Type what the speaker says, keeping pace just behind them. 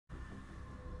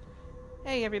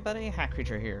Hey everybody, Hack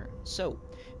Creature here. So,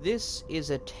 this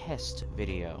is a test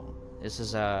video. This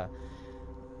is a...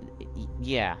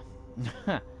 yeah.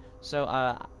 So,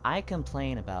 I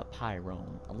complain about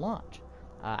Pyrone a lot.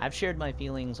 I've shared my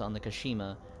feelings on the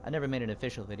Kashima. I never made an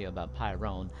official video about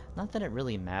Pyrone. Not that it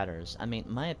really matters. I mean,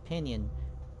 my opinion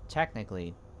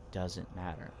technically doesn't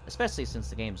matter. Especially since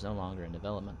the game's no longer in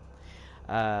development.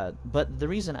 But the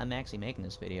reason I'm actually making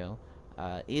this video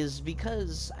is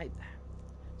because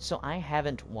I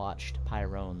haven't watched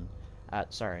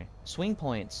Swing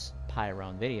Point's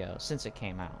Pyrone video since it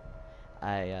came out.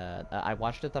 I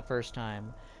watched it the first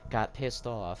time, got pissed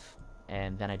off,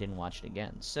 and then I didn't watch it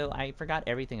again. So I forgot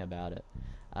everything about it.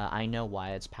 I know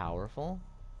why it's powerful,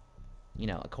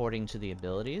 according to the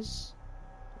abilities,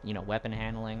 weapon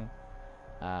handling,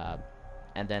 uh,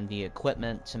 and then the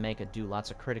equipment to make it do lots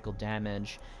of critical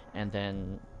damage, and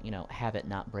then, have it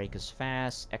not break as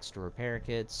fast, extra repair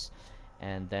kits,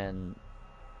 and then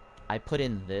I put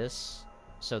in this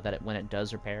so that when it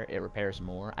does repair, it repairs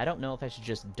more. I don't know if I should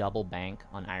just double bank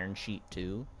on Iron Sheet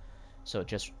 2, so it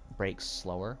just breaks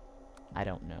slower. I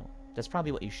don't know. That's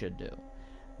probably what you should do.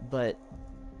 But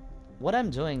what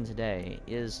I'm doing today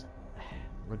is,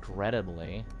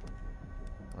 regrettably,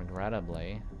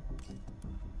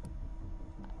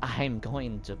 I'm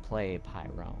going to play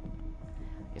Pyrone.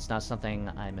 It's not something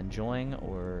I'm enjoying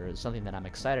or something that I'm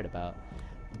excited about,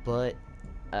 but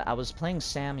I was playing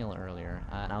Samuel earlier,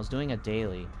 and I was doing a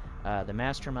daily. The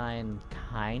Mastermind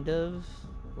kind of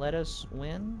let us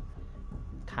win.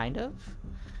 Kind of.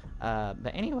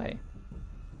 But anyway,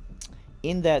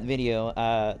 in that video,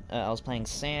 I was playing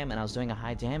Sam, and I was doing a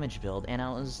high damage build, and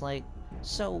I was like,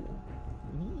 so,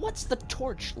 what's the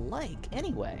torch like,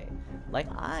 anyway? Like,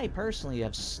 I personally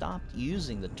have stopped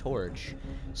using the torch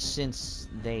since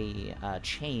they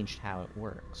changed how it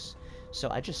works. So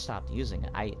I just stopped using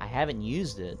it. I haven't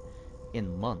used it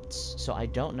in months, so I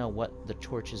don't know what the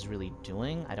torch is really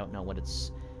doing. I don't know what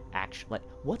it's actually,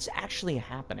 what's actually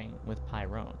happening with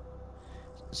Pyrone.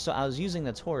 So I was using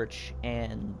the torch,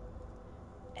 and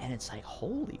it's like,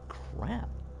 holy crap.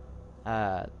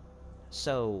 I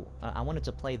wanted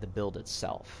to play the build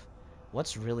itself.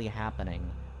 What's really happening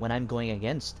when I'm going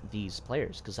against these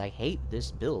players? Because I hate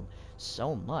this build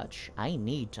so much. I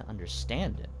need to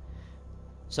understand it.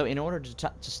 So in order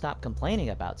to stop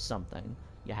complaining about something,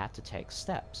 you have to take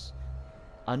steps.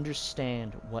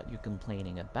 Understand what you're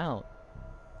complaining about,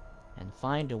 and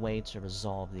find a way to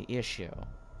resolve the issue.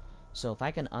 So if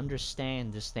I can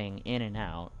understand this thing in and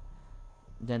out,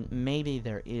 then maybe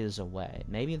there is a way.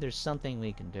 Maybe there's something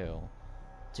we can do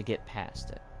to get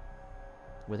past it.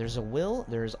 Where there's a will,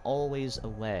 there's always a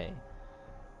way.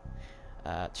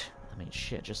 I mean,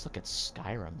 shit, just look at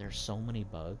Skyrim. There's so many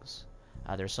bugs.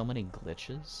 There's so many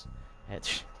glitches.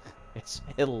 It's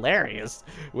hilarious.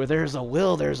 Where there's a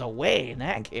will, there's a way in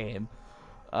that game.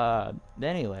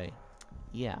 Anyway,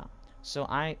 yeah. So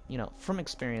from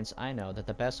experience, I know that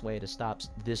the best way to stop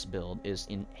this build is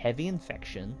in heavy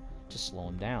infection to slow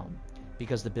him down.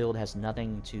 Because the build has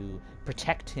nothing to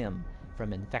protect him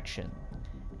from infection.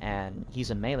 And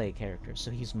he's a melee character,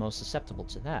 so he's most susceptible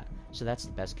to that. So that's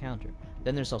the best counter.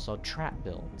 Then there's also trap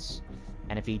builds.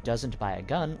 And if he doesn't buy a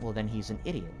gun, well then he's an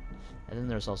idiot. And then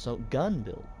there's also gun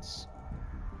builds.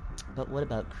 But what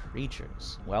about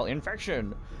creatures? Well,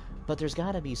 infection! But there's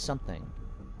gotta be something.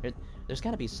 There's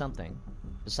gotta be something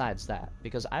besides that.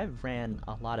 Because I've ran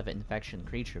a lot of infection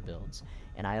creature builds,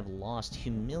 and I have lost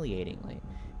humiliatingly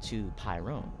to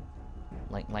Pyrone.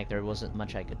 Like there wasn't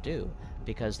much I could do,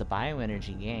 because the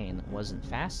bioenergy gain wasn't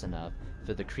fast enough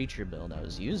for the creature build I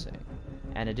was using.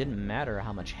 And it didn't matter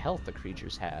how much health the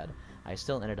creatures had, I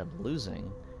still ended up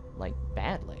losing, like,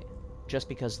 badly, just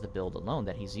because of the build alone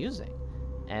that he's using.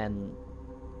 And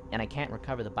I can't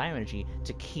recover the bioenergy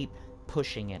to keep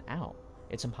pushing it out.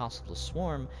 It's impossible to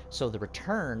swarm, so the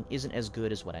return isn't as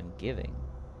good as what I'm giving.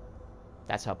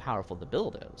 That's how powerful the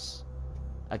build is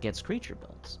against creature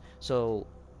builds. So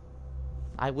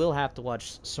I will have to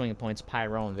watch Swing Point's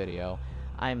Pyrone video.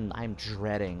 I'm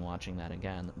dreading watching that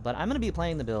again. But I'm going to be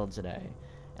playing the build today,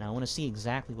 and I want to see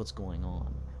exactly what's going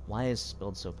on. Why is this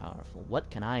build so powerful? What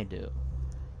can I do?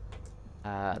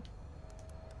 Now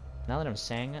that I'm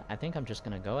saying it, I think I'm just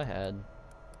going to go ahead,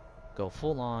 go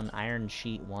full-on Iron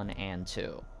Sheet 1 and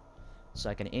 2, so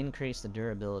I can increase the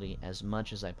durability as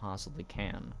much as I possibly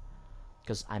can.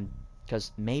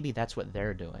 Because maybe that's what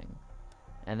they're doing.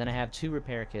 And then I have 2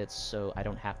 repair kits, so I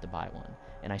don't have to buy one.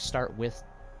 And I start with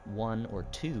 1 or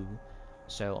 2,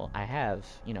 so I have,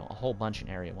 a whole bunch in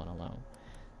Area 1 alone.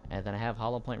 And then I have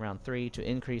Hollow Point round 3 to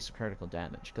increase the critical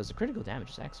damage, because the critical damage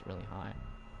is actually really high.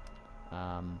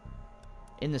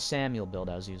 In the Samuel build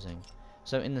I was using,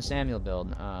 So in the Samuel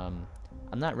build, I'm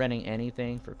not running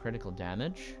anything for critical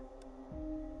damage,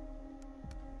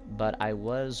 but I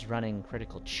was running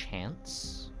critical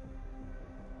chance.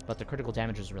 But the critical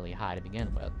damage was really high to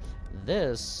begin with.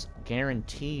 This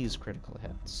guarantees critical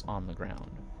hits on the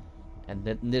ground, and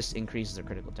then this increases the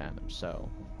critical damage, so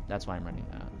that's why I'm running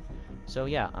that. So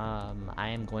yeah, I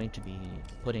am going to be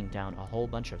putting down a whole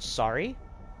bunch of sorry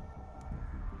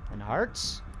and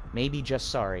hearts. Maybe just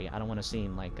sorry. I don't want to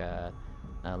seem like I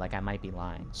might be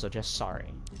lying, so just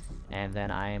sorry. And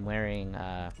then I am wearing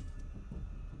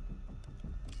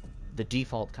the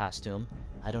default costume.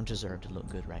 I don't deserve to look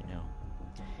good right now.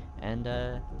 And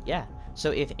yeah,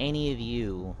 so if any of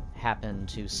you happen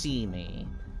to see me,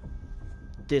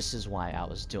 this is why I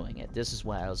was doing it. This is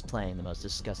why I was playing the most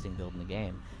disgusting build in the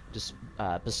game, just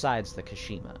besides the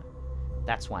Kashima.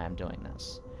 That's why I'm doing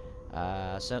this.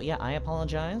 So yeah, I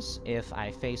apologize if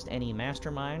I faced any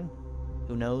mastermind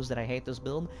who knows that I hate this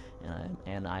build,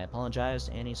 and I apologize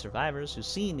to any survivors who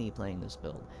see me playing this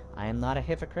build. I am not a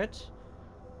hypocrite.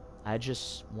 I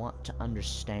just want to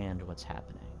understand what's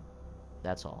happening.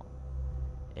 That's all.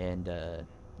 And,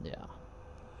 yeah.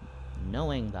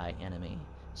 Knowing thy enemy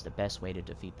is the best way to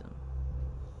defeat them.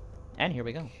 And here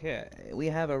we go. Okay, we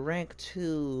have a rank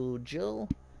 2 Jill.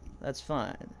 That's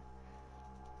fine.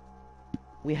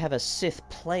 We have a Sith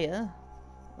player.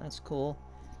 That's cool.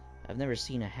 I've never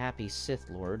seen a happy Sith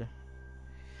Lord.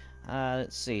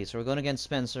 Let's see. So we're going against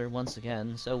Spencer once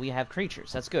again. So we have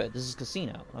creatures. That's good. This is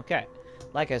Casino. Okay.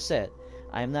 Like I said,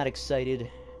 I am not excited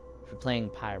for playing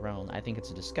Pyrone. I think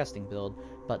it's a disgusting build,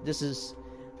 but this is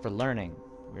for learning.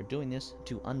 We're doing this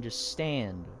to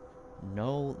understand.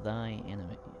 Know thy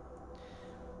enemy.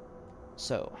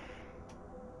 So,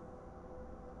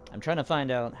 I'm trying to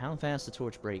find out how fast the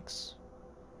torch breaks.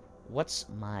 What's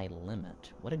my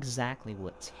limit? What exactly will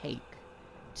it take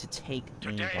to take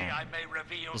me down?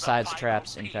 Besides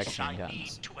traps, infection, and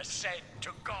guns. To ascend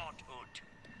to godhood.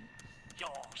 Your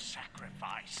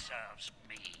sacrifice serves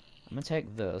me. I'm gonna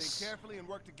take this. Think carefully and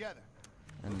work together.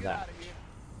 And Get that. out of here.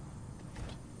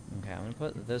 Okay, I'm gonna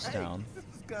put this down. This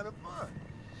is kind of fun.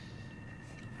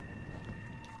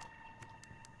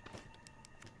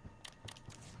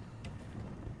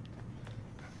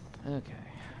 Okay.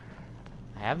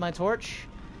 I have my torch.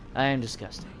 I am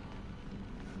disgusting.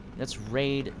 Let's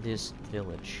raid this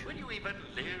village. Will you even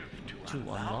live To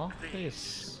unlock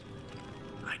this.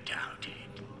 I doubt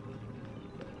it.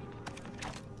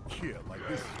 Yeah, like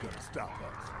this is gonna stop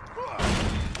us.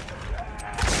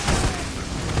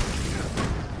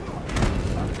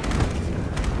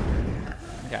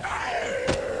 Okay.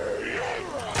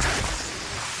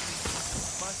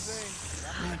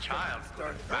 The child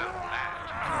started found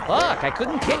that. Fuck, I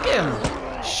couldn't kick him!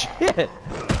 Shit!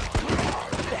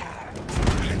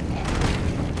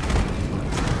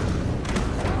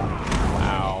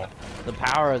 Wow. The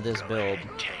power of this build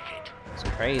is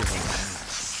crazy.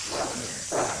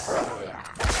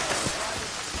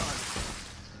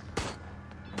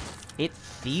 It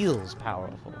feels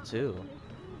powerful, too.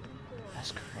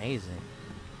 That's crazy.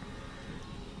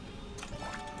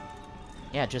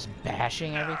 Yeah, just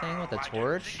bashing everything with a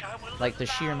torch. Like, the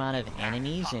sheer amount of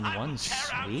enemies in one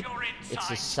sweep. It's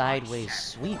a sideways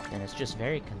sweep, and it's just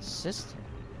very consistent.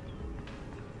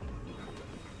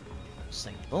 Just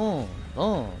like, boom,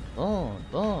 boom, boom,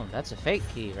 boom. That's a fake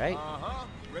key, right?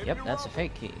 Yep, that's a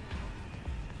fake key.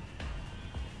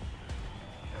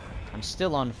 I'm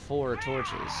still on 4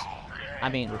 torches. I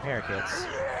mean, repair kits.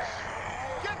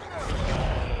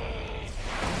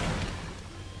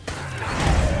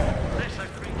 Lesser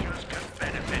creatures can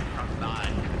benefit from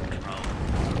mind control.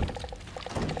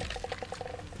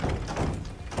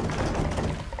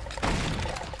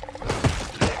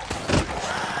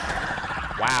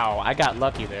 Wow, I got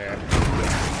lucky there.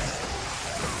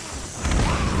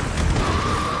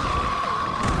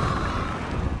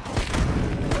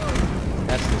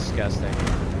 That's disgusting.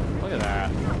 Look at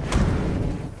that.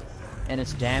 And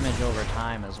it's damage over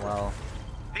time as well.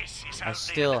 This is I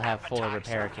still have 4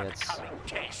 repair kits.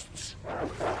 tastes.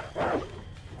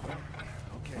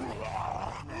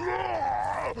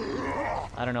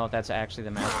 I don't know if that's actually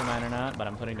the mastermind or not, but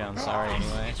I'm putting down sorry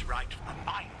anyway. This is right from a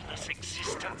mindless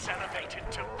existence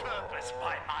elevated to purpose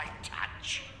by my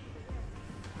touch.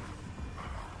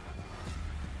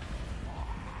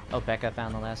 Oh, Becca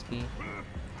found the last key.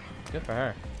 Good for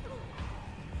her.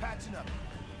 Patching up.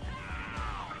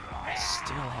 I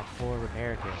still have 4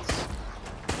 repair kits.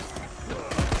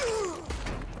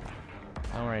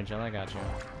 Don't worry, Jill, I got you.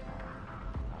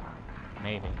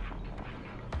 Maybe.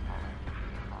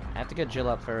 I have to get Jill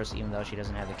up first, even though she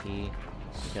doesn't have the key,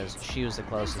 because she was the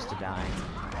closest to dying.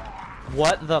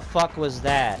 What the fuck was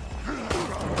that?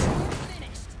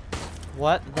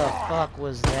 What the fuck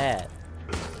was that?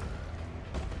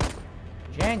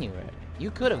 January,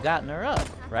 you could have gotten her up,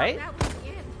 right?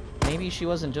 Maybe she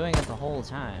wasn't doing it the whole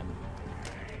time.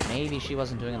 Maybe she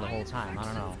wasn't doing it the whole time. I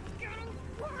don't know.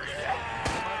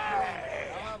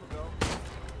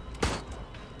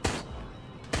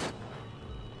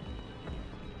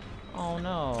 Oh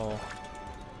no.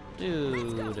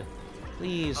 Dude.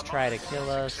 Please try to kill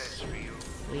us.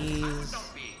 Please.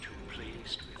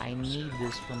 I need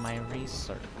this for my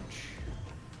research.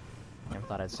 Never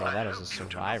thought I'd say that as a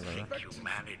survivor.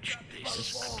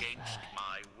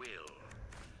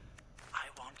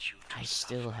 I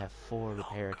still have 4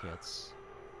 repair kits.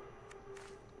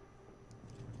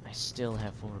 I still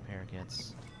have 4 repair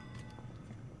kits.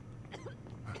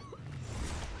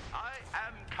 I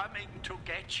am coming to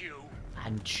get you.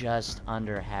 I'm just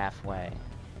under halfway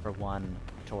for 1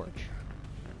 torch.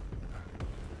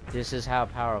 This is how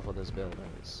powerful this build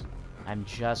is. I'm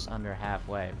just under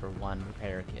halfway for 1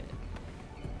 repair kit.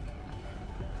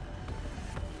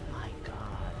 My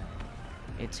god.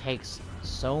 It takes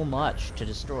so much to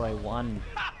destroy 1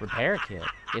 repair kit.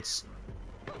 It's...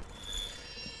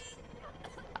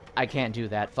 I can't do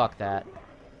that. Fuck that.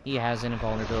 He has an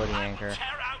invulnerability anchor.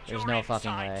 There's no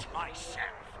fucking way.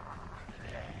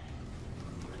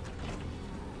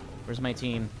 Where's my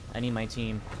team? I need my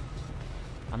team.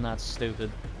 I'm not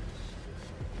stupid.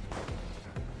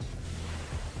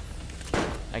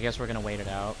 I guess we're gonna wait it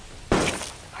out.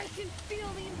 I can feel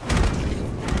the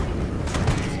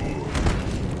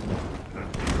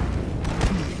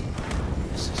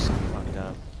This is so fucked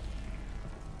up.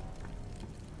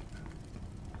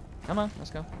 Come on, let's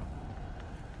go.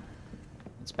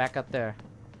 It's back up there.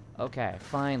 Okay,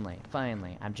 finally,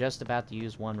 finally. I'm just about to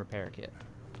use 1 repair kit.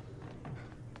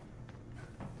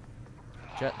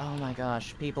 Oh my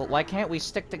gosh, people, why can't we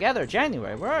stick together?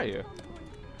 January, where are you?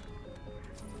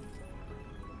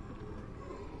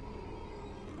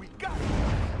 We got it.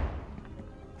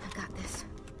 I got this.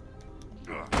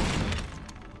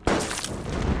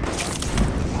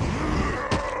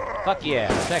 Fuck yeah,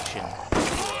 protection.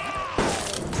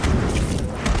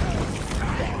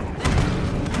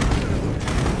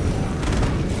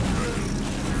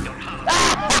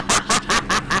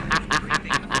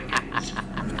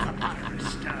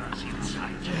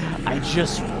 I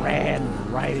just ran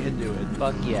right into it.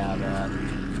 Fuck yeah,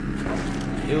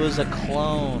 man. It was a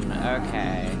clone.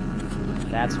 Okay.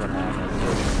 That's what happened. It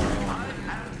was a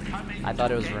clone. I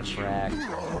thought it was refract.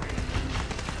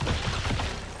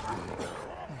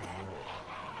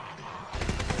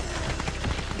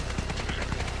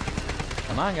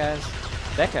 Come on, guys.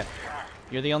 Becca,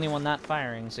 you're the only one not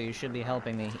firing, so you should be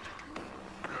helping me.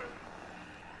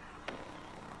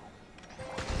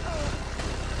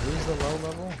 Who's the low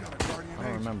level? I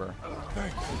don't remember.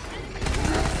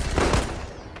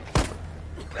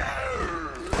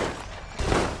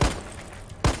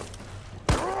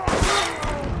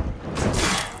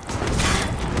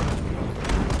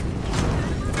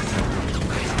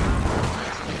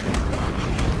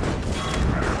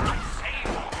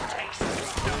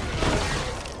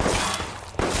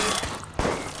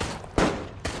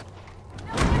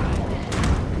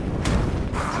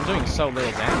 I'm doing so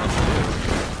little damage, dude.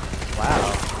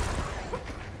 Wow.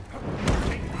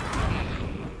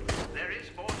 There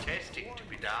is more testing to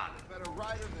be done. Better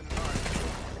rider than an artist.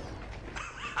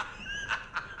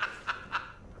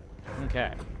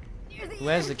 Okay. Who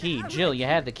has the key? Jill, you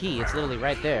have the key. It's literally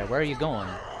right there. Where are you going?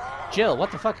 Jill,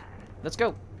 what the fuck? Let's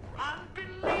go.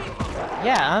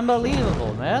 Yeah,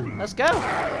 unbelievable, man. Let's go.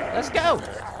 Let's go.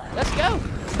 Let's go.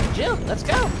 Jill, let's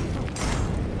go.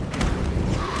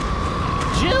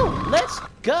 Jill, let's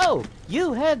go.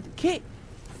 You had the key.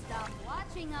 Stop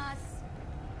watching us.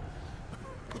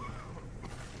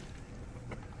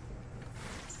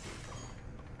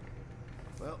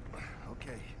 Well,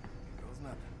 okay. Here goes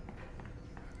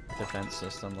nothing. Defense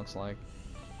system looks like.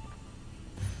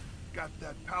 Got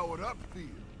that powered up field.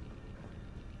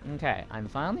 Okay, I'm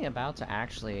finally about to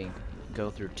actually go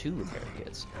through 2 repair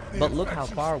kits. But look how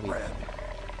far we've come.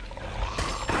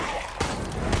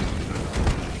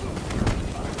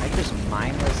 I just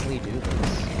mindlessly do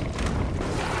this.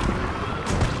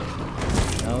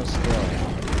 No skill.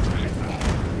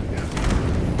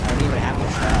 I don't even have to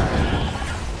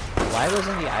try. Why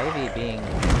wasn't the ivy being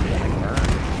like, burned?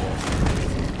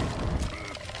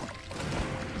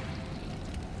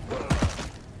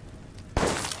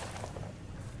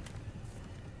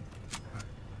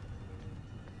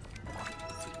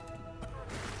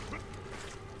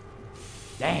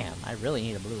 Damn, I really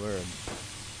need a blue herb.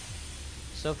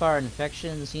 So far,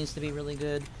 infection seems to be really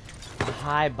good.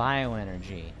 High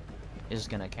bioenergy. is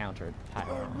gonna counter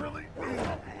Pyrone. Really?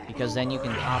 Because then you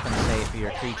can compensate for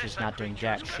your creatures not doing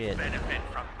jack shit. Benefit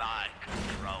from my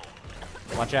control.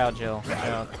 Watch out, Jill. Watch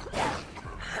out.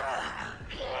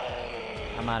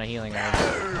 I'm out of healing herbs.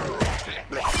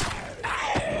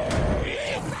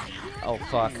 Oh,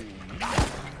 fuck.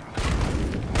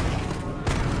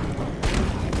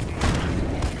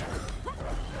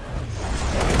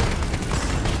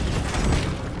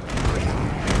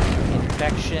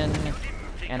 Infection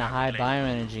and a high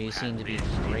bioenergy seem to be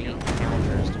great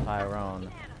counters to Pyrone.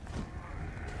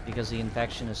 Because the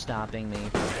infection is stopping me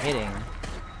from hitting.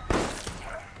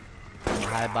 And the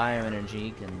high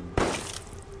bioenergy can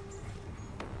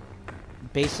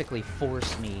basically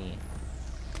force me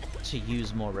to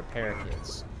use more repair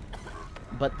kits.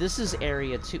 But this is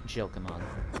area 2. Jill, come on.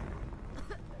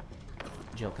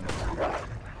 Jill, come on.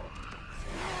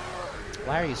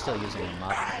 Why are you still using a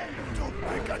muff?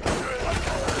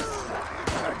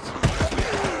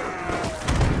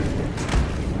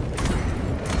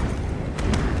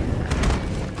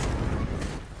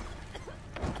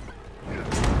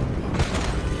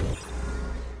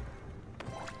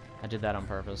 I did that on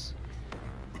purpose.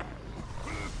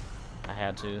 I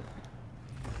had to.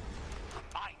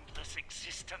 Mindless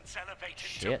existence elevated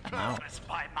Shit, to I'm out. purpose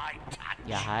by my touch.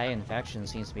 Yeah, high infection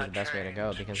seems to be the best way to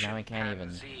go, because now I can't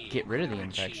even get rid of the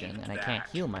infection, and I can't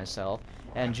heal myself,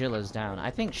 and Jill is down.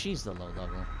 I think she's the low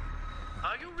level.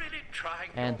 Are you really trying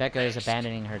And your Becca is best?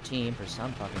 abandoning her team for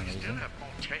some fucking Still reason. have more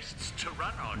tests to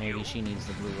run on Maybe you. she needs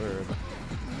the blue herb.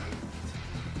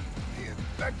 The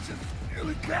infection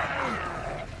nearly got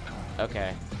me.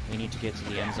 Okay, we need to get to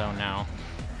the end zone now.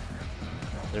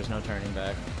 There's no turning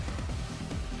back.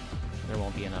 There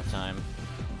won't be enough time.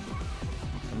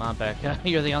 Come on, Becca.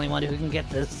 You're the only one who can get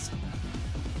this.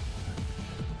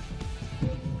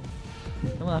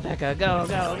 Come on, Becca. Go,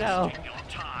 go, go. Wasting your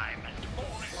time and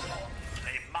all is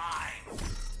only mine.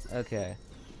 Okay.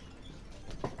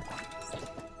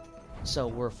 So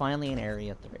we're finally in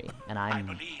Area 3, and I I'm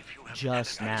believe you have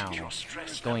just elevated now your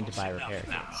stress going to levels buy enough repair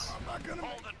now. kits.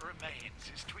 All that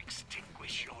remains is to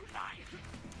extinguish your life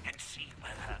and see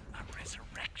whether a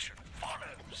resurrection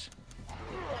follows.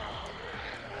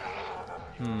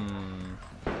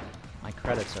 My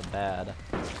credits are bad,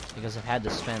 because I've had to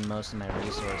spend most of my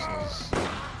resources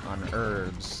on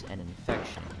herbs and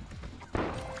infection.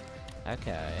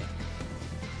 Okay.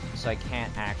 So I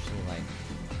can't actually, like,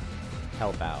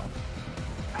 help out.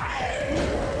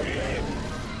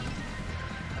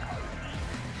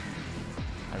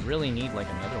 I really need, like,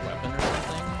 another weapon or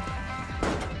something,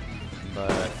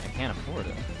 but I can't afford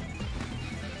it.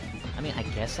 I mean, I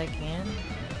guess I can.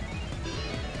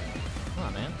 Come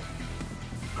on, man.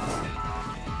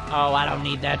 Oh, I don't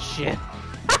need that shit.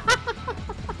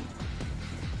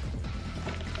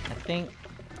 I think...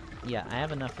 Yeah, I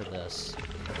have enough for this.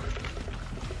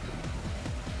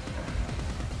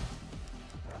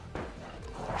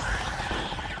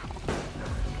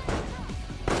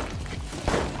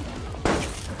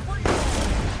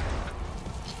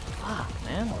 Fuck,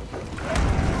 man.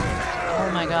 Oh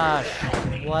my gosh.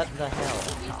 What the hell?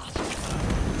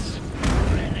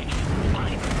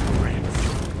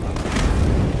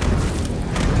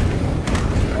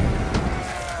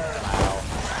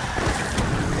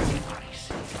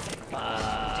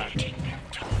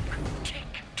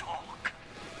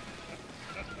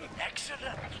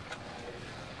 Excellent.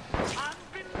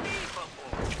 Unbelievable.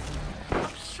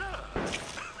 Absurd.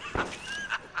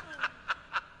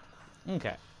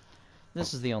 Okay.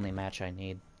 This is the only match I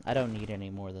need. I don't need any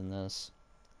more than this.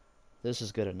 This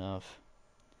is good enough.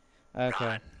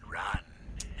 Okay. Run.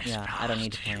 As Yeah, I don't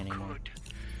need to fast play as you anymore. could.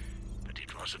 But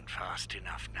it wasn't fast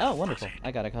enough now, Oh, wonderful. was it?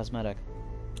 I got a cosmetic.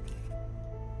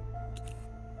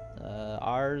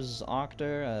 Ars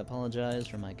Octor, I apologize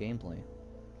for my gameplay.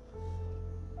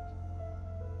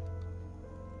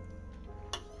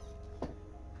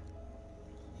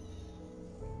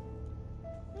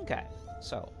 Okay,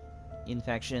 so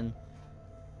infection,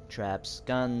 traps,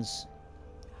 guns,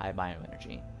 high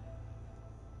bioenergy.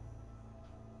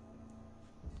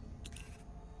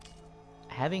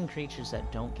 Having creatures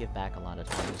that don't give back a lot of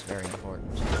time is very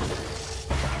important.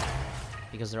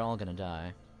 Because they're all gonna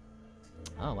die.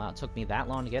 Oh wow, it took me that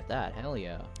long to get that. Hell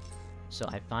yeah. So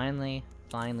I finally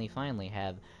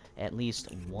have at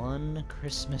least one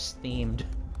Christmas-themed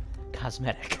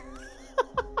cosmetic.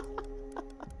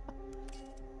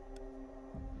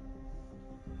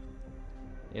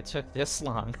 It took this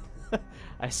long.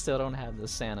 I still don't have the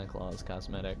Santa Claus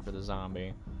cosmetic for the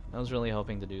zombie. I was really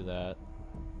hoping to do that.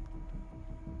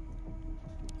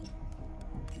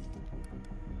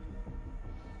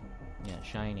 Yeah,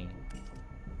 shiny.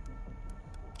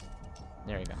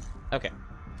 There you go. Okay.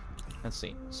 Let's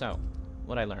see. So,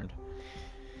 what I learned.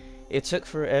 It took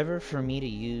forever for me to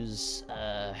use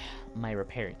my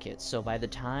repair kits, so by the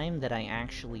time that I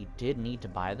actually did need to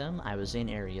buy them, I was in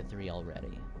Area 3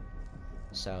 already.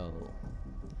 So,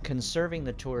 conserving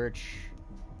the torch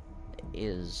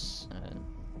is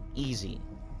easy.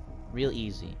 Real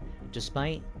easy.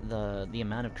 Despite the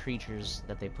amount of creatures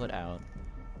that they put out,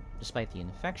 despite the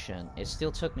infection, it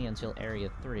still took me until Area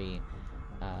 3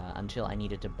 until I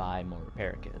needed to buy more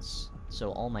repair kits.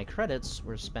 So all my credits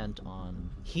were spent on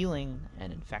healing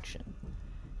and infection.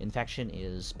 Infection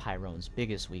is Pyrone's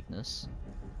biggest weakness.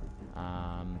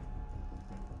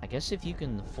 I guess if you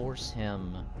can force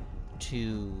him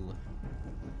to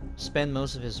spend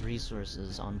most of his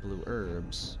resources on blue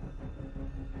herbs,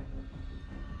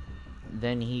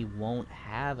 then he won't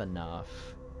have enough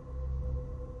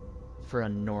for a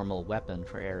normal weapon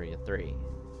for Area 3.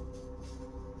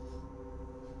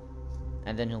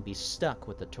 And then he'll be stuck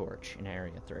with the torch in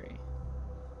Area 3.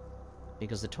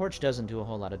 Because the torch doesn't do a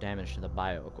whole lot of damage to the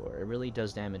biocore. It really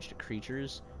does damage to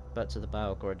creatures, but to the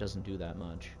biocore it doesn't do that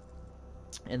much.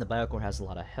 And the biocore has a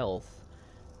lot of health,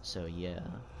 so yeah.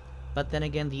 But then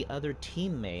again, the other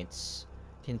teammates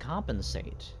can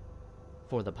compensate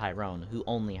for the Pyrone, who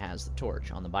only has the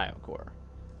torch on the biocore.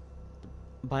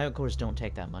 The biocores don't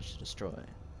take that much to destroy.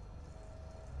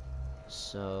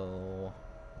 So...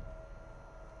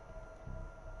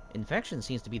 infection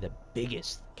seems to be the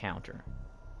biggest counter,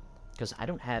 because I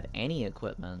don't have any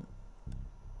equipment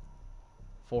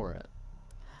for it.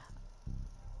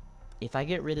 If I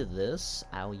get rid of this,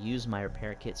 I'll use my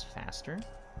repair kits faster,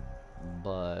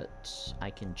 but I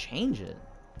can change it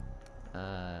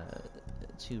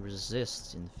to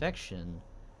resist infection,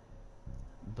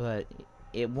 but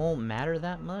it won't matter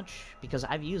that much, because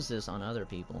I've used this on other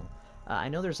people. I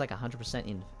know there's like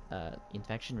 100%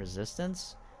 infection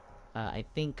resistance. I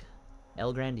think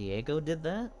El Gran Diego did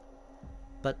that,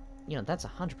 but, you know, that's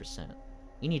 100%.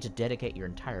 You need to dedicate your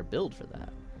entire build for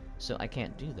that, so I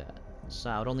can't do that. So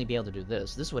I would only be able to do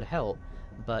this. This would help,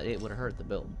 but it would hurt the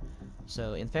build.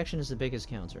 So infection is the biggest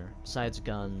counter, besides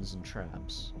guns and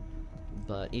traps.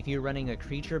 But if you're running a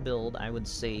creature build, I would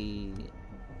say...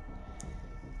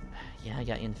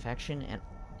 yeah, infection, and...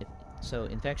 so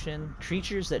infection,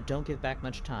 creatures that don't give back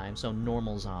much time, so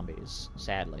normal zombies,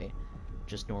 sadly.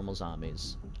 Just normal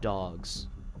zombies. Dogs.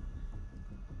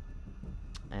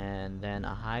 And then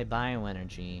a high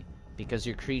bioenergy, because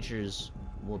your creatures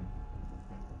will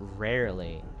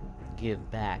rarely give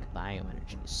back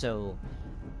bioenergy. So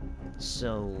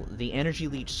the energy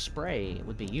leech spray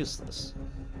would be useless.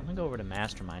 I'm gonna go over to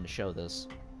Mastermind to show this.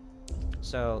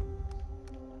 So,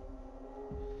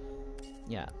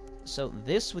 yeah. So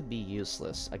this would be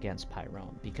useless against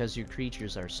Pyrone, because your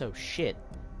creatures are so shit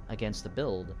against the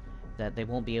build that they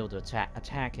won't be able to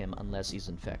attack him unless he's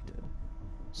infected.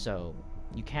 So,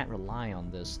 you can't rely on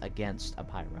this against a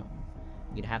Pyrone.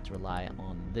 You'd have to rely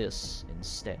on this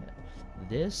instead.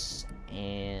 This,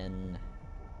 and...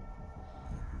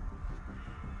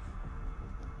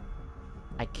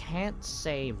 I can't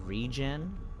say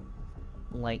regen.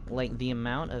 Like the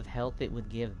amount of health it would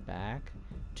give back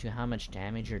to how much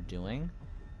damage you're doing.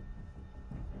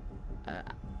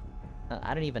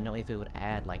 I don't even know if it would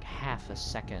add like half a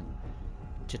second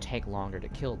to take longer to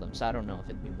kill them, so I don't know if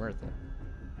it'd be worth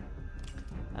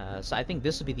it. So I think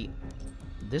this would be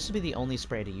the only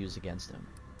spray to use against him.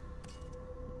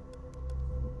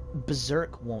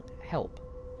 Berserk won't help.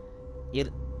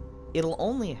 It'll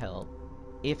only help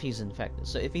if he's infected.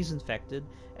 So if he's infected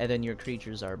and then your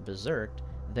creatures are berserked,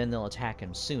 then they'll attack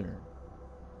him sooner.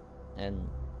 And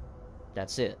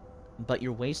that's it. But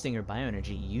you're wasting your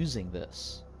bioenergy using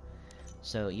this.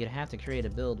 So you'd have to create a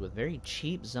build with very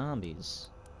cheap zombies,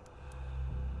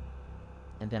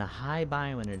 and then a high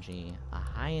bioenergy, a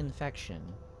high infection,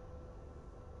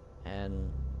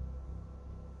 and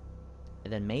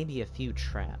then maybe a few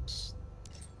traps.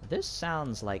 This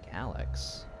sounds like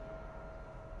Alex.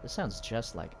 This sounds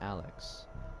just like Alex.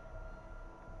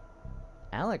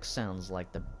 Alex sounds like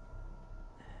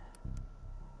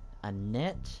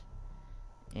Annette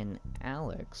and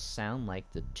Alex sound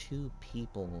like the two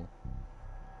people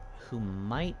who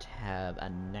might have a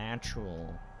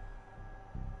natural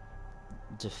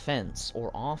defense or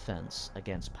offense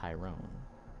against Pyrone.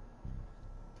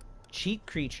 Cheap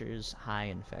creatures, high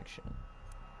infection.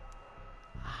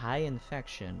 High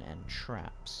infection and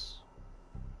traps.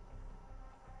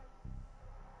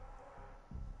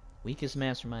 Weakest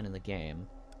mastermind in the game,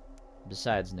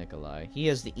 besides Nikolai. He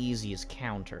has the easiest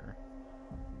counter.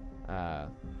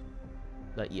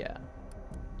 But yeah.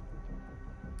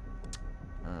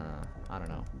 I don't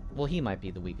know. Well, he might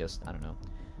be the weakest. I don't know.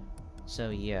 So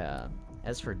yeah,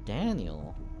 as for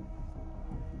Daniel,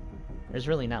 there's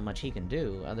really not much he can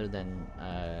do other than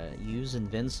use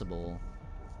Invincible,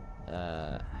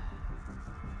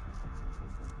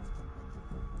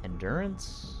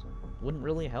 Endurance wouldn't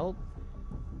really help.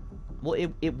 Well,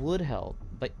 it would help,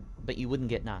 but you wouldn't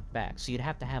get knocked back. So you'd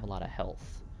have to have a lot of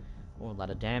health or a lot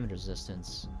of damage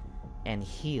resistance and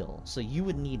heal. So you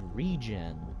would need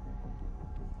regen,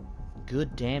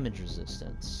 good damage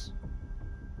resistance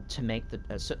to make the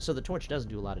so the torch doesn't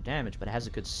do a lot of damage, but it has a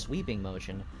good sweeping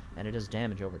motion and it does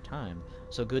damage over time.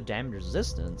 So good damage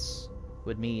resistance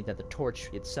would mean that the torch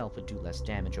itself would do less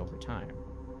damage over time.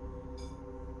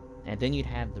 And then you'd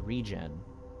have the regen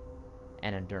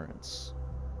and endurance,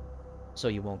 so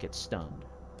you won't get stunned.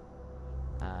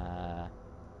 I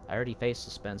already faced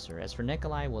the Spencer. As for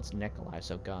Nikolai, well, it's Nikolai,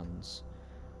 so guns.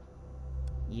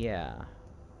 Yeah.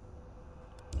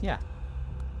 Yeah.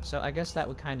 So I guess that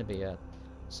would kind of be it.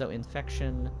 So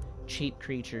infection, cheap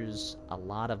creatures, a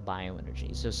lot of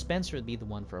bioenergy. So Spencer would be the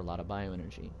one for a lot of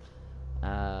bioenergy.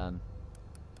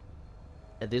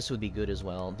 This would be good as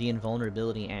well. The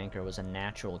invulnerability anchor was a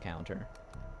natural counter.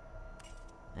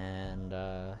 And,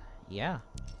 yeah.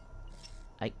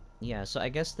 Yeah, so I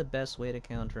guess the best way to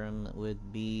counter him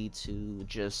would be to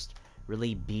just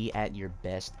really be at your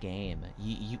best game.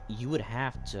 You would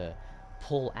have to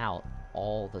pull out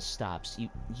all the stops.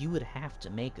 You would have to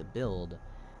make a build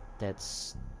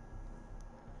that's,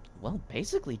 well,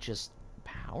 basically just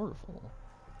powerful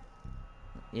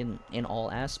in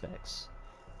all aspects.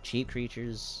 Cheap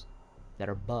creatures that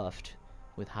are buffed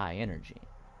with high energy.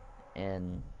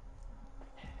 And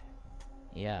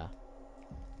yeah.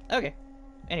 Okay.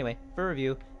 Anyway, for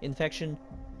review, infection,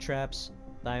 traps,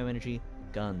 bioenergy,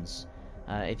 guns.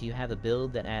 If you have a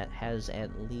build that has at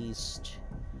least,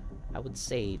 I would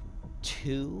say,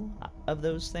 2 of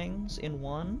those things in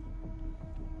one,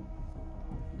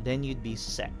 then you'd be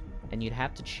set. And you'd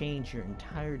have to change your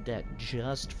entire deck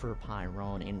just for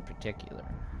Pyrone in particular.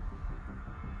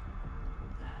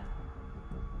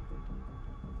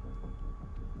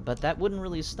 But that wouldn't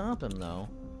really stop him, though.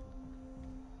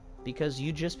 Because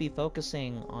you'd just be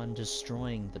focusing on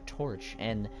destroying the torch,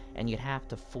 and you'd have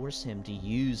to force him to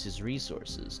use his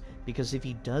resources. Because if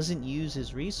he doesn't use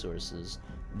his resources,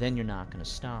 then you're not going to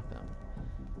stop him.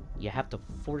 You have to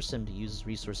force him to use his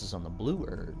resources on the blue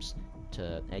herbs.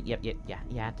 You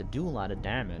have to do a lot of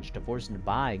damage to force him to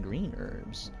buy green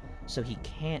herbs. So he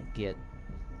can't get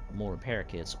more repair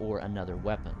kits or another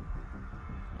weapon.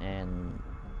 And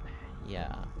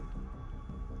yeah.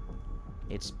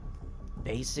 It's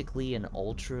basically an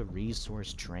ultra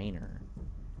resource drainer.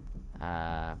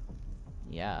 Yeah.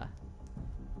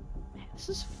 Man, this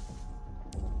is...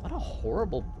 what a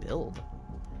horrible build.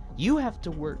 You have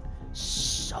to work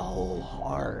so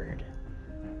hard.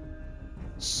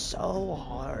 So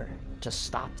hard to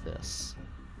stop this.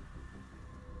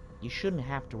 You shouldn't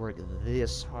have to work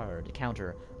this hard to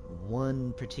counter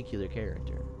one particular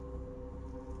character.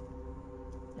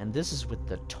 And this is with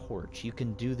the torch. You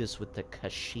can do this with the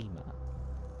Kashima.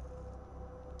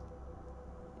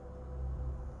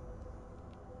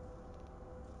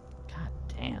 God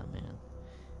damn, man.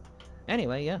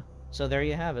 Anyway, yeah. So there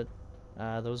you have it.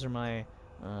 Those are my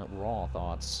raw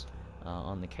thoughts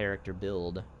on the character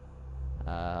build.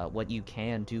 What you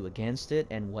can do against it,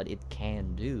 and what it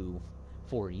can do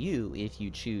for you if you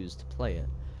choose to play it.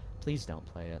 Please don't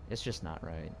play it. It's just not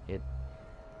right.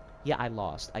 Yeah, I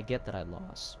lost. I get that I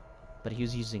lost. But he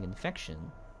was using infection,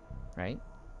 right?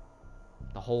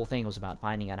 The whole thing was about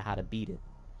finding out how to beat it.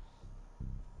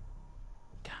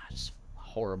 God, it's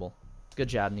horrible. Good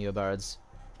job, Neobards.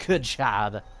 Good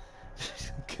job.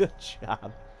 Good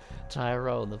job.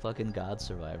 Tyrone, the fucking god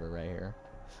survivor right here.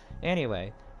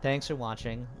 Anyway, thanks for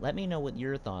watching. Let me know what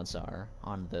your thoughts are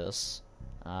on this.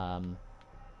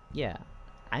 Yeah,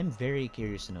 I'm very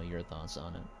curious to know your thoughts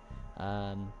on it.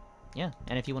 Yeah,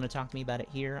 and if you want to talk to me about it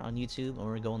here on YouTube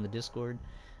or go on the Discord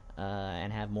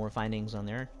and have more findings on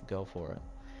there, go for it.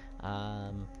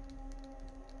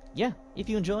 Yeah, if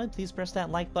you enjoyed, please press that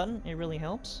like button. It really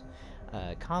helps.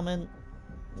 Comment,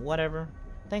 whatever.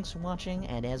 Thanks for watching,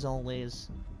 and as always,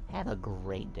 have a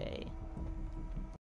great day.